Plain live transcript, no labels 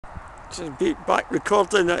Just back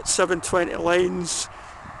recording at 720 lens,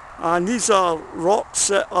 and these are rocks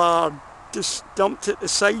that are just dumped at the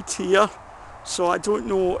side here, so I don't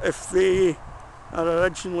know if they are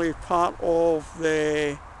originally part of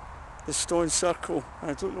the stone circle.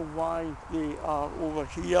 I don't know why they are over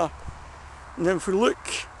here. And then if we look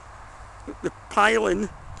at the piling,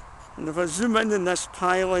 and if I zoom in on this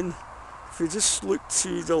piling, if we just look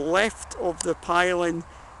to the left of the piling,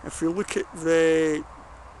 if we look at the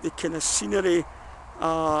kind of scenery, you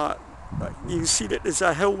can see that there's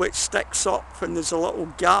a hill which sticks up and there's a little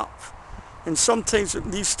gap. And sometimes when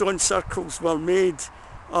these stone circles were made,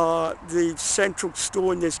 the central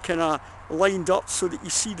stone is kind of lined up so that you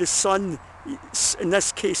see the sun, in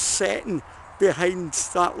this case setting, behind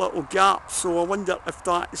that little gap. So I wonder if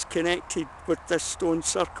that is connected with this stone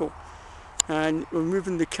circle. And we're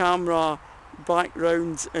moving the camera back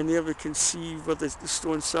round, and there we can see where the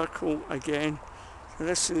stone circle again.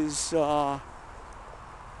 This is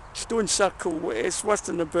stone circle. It's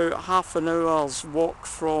within about half an hour's walk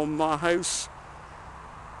from my house.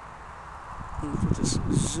 And if we just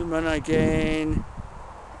zoom in again,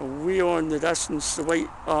 way on the distance, the white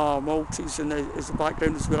Maltese is the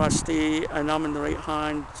background, is where I stay, and I'm in the right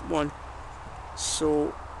hand one.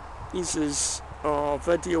 So this is a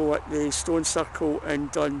video at the stone circle in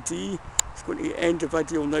Dundee. It's going to end the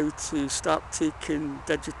video now to start taking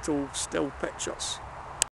digital still pictures.